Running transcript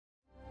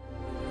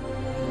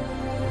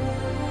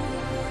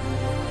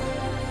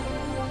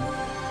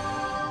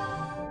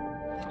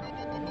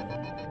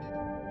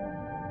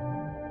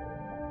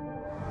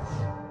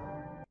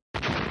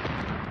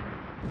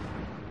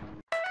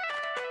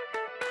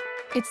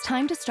It's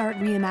time to start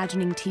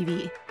reimagining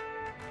TV.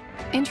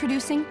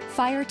 Introducing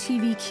Fire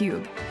TV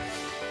Cube,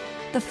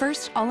 the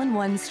first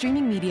all-in-one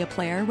streaming media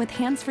player with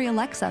hands-free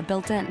Alexa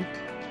built in.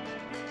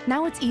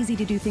 Now it's easy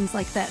to do things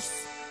like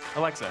this.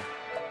 Alexa,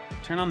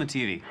 turn on the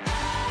TV.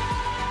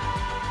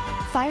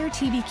 Fire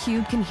TV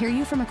Cube can hear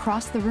you from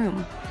across the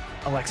room.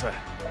 Alexa,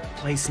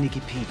 play Sneaky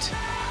Pete.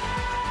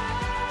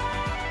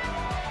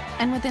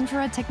 And with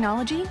infrared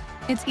technology,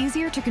 it's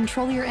easier to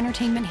control your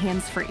entertainment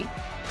hands-free.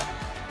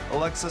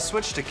 Alexa,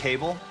 switch to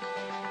cable.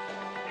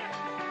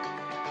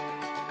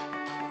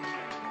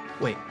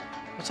 Wait,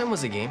 what time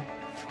was the game?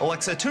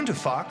 Alexa, tune to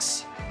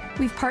Fox.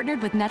 We've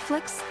partnered with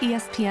Netflix,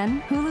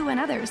 ESPN, Hulu, and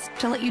others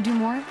to let you do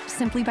more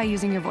simply by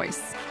using your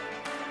voice.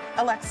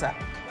 Alexa,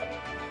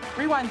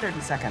 rewind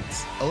 30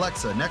 seconds.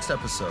 Alexa, next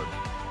episode.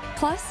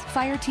 Plus,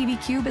 Fire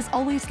TV Cube is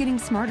always getting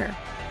smarter.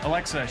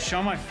 Alexa,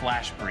 show my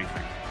flash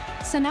briefing.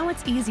 So now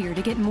it's easier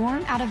to get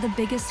more out of the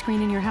biggest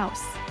screen in your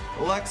house.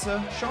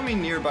 Alexa, show me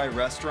nearby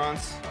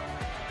restaurants.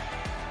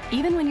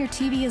 Even when your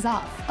TV is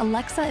off,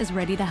 Alexa is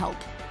ready to help.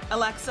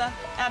 Alexa,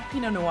 add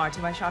Pinot Noir to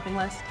my shopping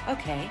list.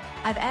 Okay,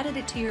 I've added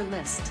it to your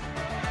list.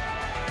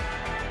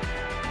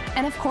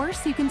 And of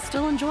course, you can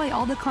still enjoy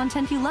all the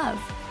content you love.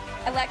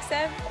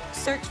 Alexa,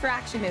 search for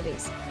action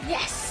movies.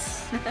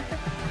 Yes!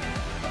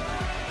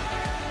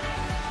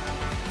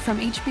 From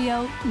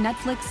HBO,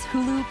 Netflix,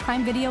 Hulu,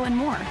 Prime Video, and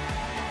more.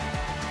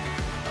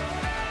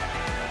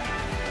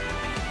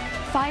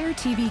 Fire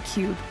TV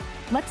Cube.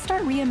 Let's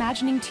start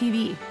reimagining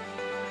TV.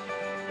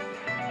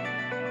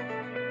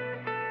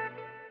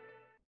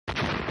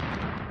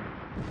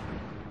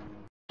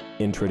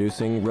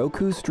 Introducing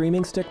Roku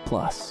Streaming Stick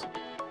Plus.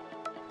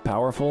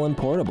 Powerful and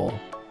portable.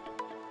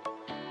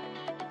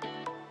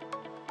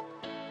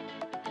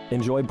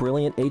 Enjoy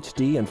brilliant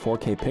HD and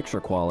 4K picture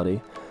quality,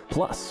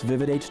 plus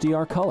vivid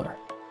HDR color.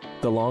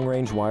 The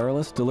long-range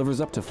wireless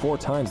delivers up to 4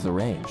 times the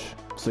range,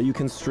 so you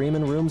can stream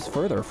in rooms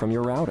further from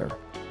your router.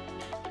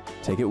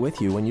 Take it with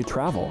you when you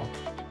travel.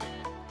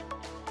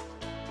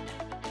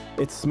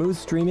 It's smooth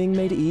streaming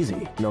made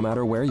easy, no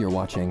matter where you're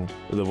watching.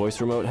 The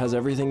voice remote has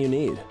everything you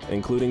need,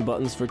 including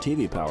buttons for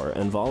TV power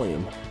and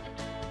volume.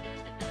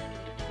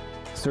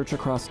 Search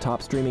across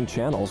top streaming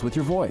channels with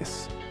your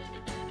voice.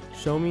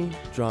 Show me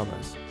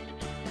dramas.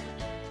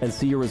 And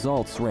see your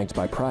results ranked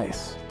by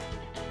price.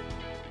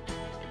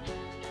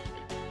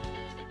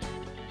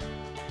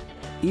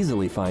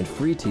 Easily find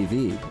free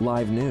TV,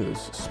 live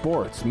news,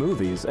 sports,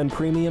 movies, and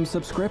premium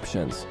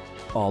subscriptions.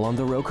 All on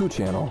the Roku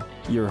channel,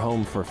 your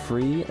home for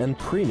free and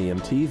premium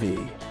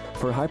TV.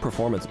 For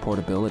high-performance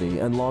portability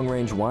and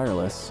long-range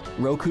wireless,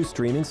 Roku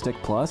Streaming Stick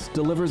Plus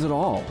delivers it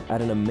all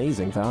at an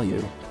amazing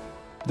value.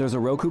 There's a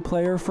Roku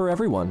player for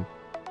everyone.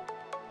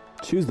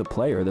 Choose the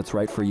player that's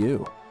right for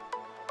you.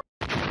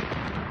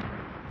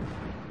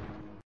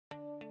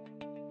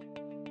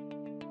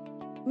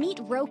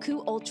 Meet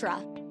Roku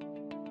Ultra,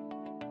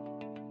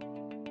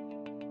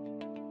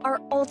 our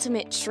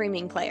ultimate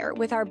streaming player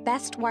with our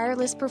best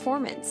wireless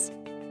performance.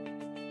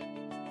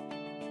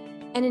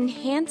 An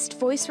enhanced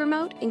voice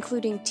remote,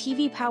 including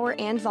TV power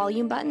and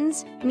volume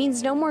buttons,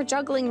 means no more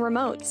juggling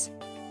remotes.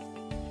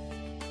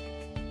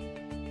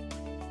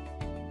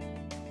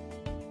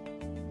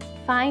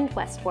 Find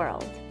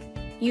Westworld.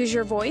 Use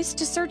your voice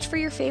to search for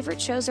your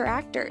favorite shows or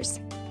actors.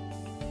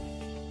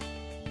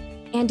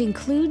 And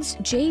includes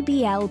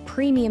JBL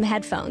premium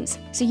headphones,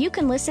 so you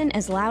can listen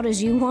as loud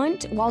as you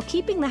want while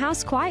keeping the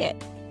house quiet.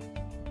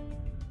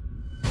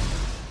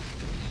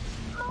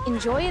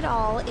 Enjoy it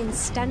all in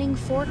stunning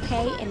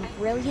 4K and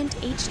brilliant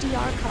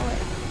HDR color.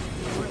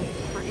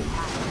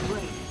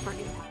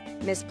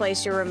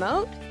 Misplace your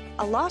remote?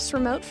 A lost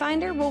remote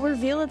finder will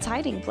reveal its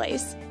hiding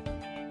place.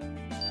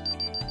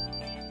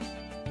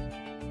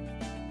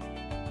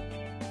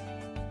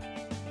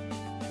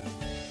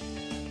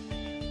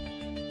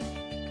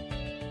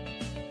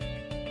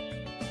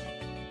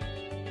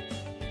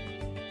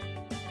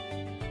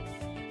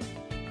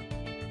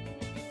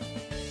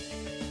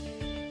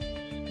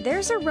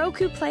 There's a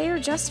Roku player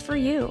just for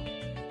you.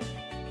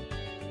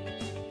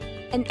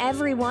 And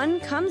every one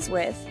comes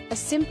with a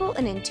simple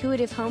and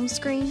intuitive home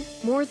screen,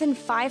 more than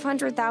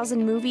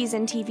 500,000 movies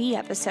and TV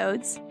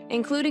episodes,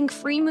 including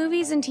free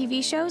movies and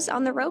TV shows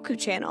on the Roku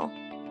channel.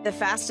 The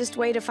fastest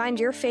way to find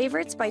your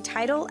favorites by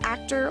title,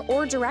 actor,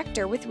 or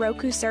director with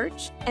Roku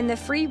Search, and the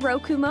free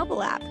Roku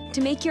mobile app to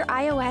make your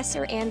iOS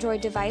or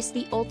Android device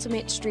the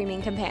ultimate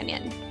streaming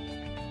companion.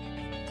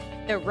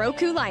 The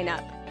Roku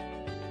lineup.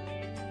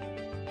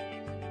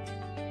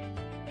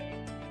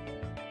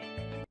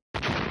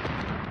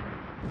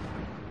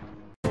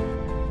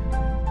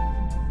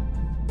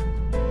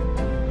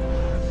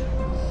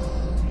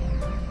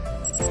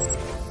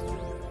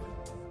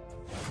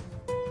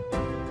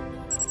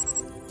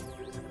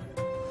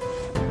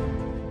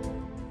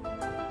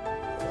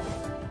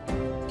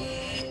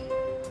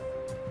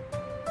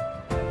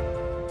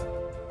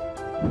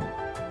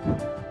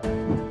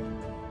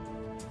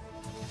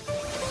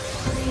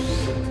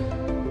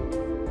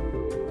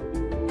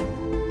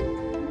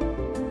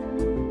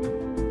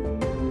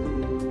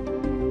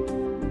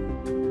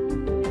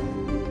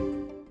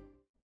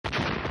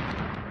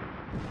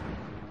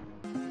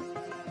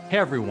 Hey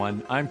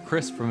everyone, I'm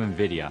Chris from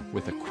NVIDIA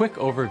with a quick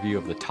overview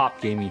of the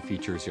top gaming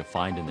features you'll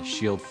find in the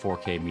Shield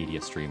 4K media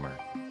streamer.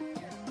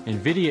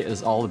 NVIDIA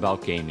is all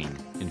about gaming.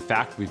 In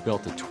fact, we've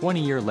built a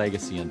 20-year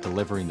legacy on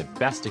delivering the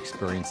best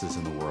experiences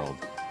in the world.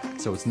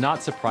 So it's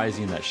not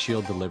surprising that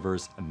Shield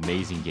delivers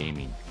amazing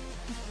gaming.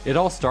 It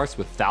all starts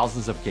with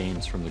thousands of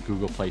games from the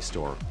Google Play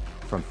Store,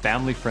 from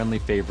family-friendly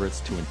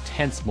favorites to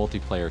intense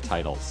multiplayer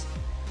titles.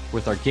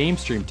 With our game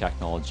stream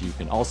technology, you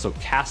can also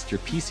cast your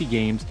PC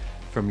games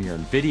from your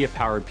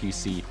NVIDIA-powered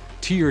PC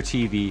to your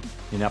TV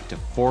in up to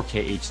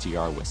 4K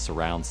HDR with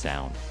surround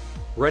sound.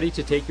 Ready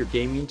to take your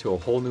gaming to a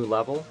whole new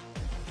level?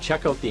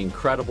 Check out the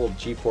incredible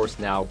GeForce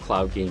Now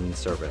cloud gaming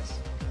service.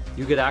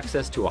 You get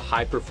access to a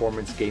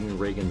high-performance gaming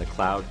rig in the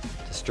cloud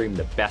to stream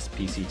the best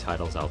PC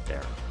titles out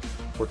there.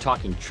 We're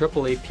talking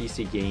AAA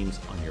PC games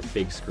on your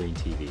big screen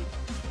TV.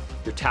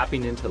 You're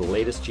tapping into the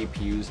latest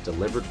GPUs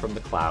delivered from the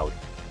cloud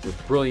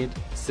with brilliant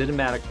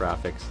cinematic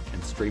graphics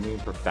and streaming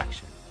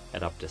perfection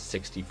at up to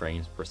 60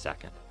 frames per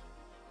second.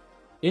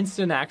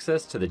 Instant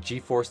access to the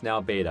GeForce Now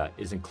beta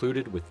is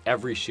included with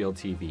every Shield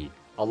TV,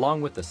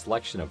 along with a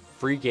selection of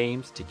free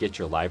games to get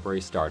your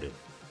library started.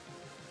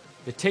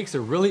 It takes a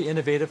really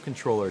innovative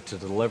controller to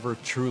deliver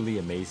truly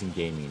amazing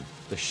gaming.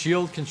 The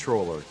Shield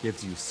controller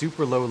gives you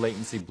super low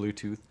latency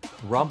Bluetooth,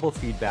 rumble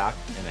feedback,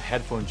 and a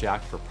headphone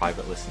jack for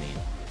private listening.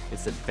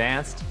 It's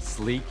advanced,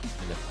 sleek,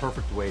 and the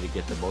perfect way to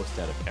get the most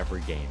out of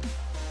every game.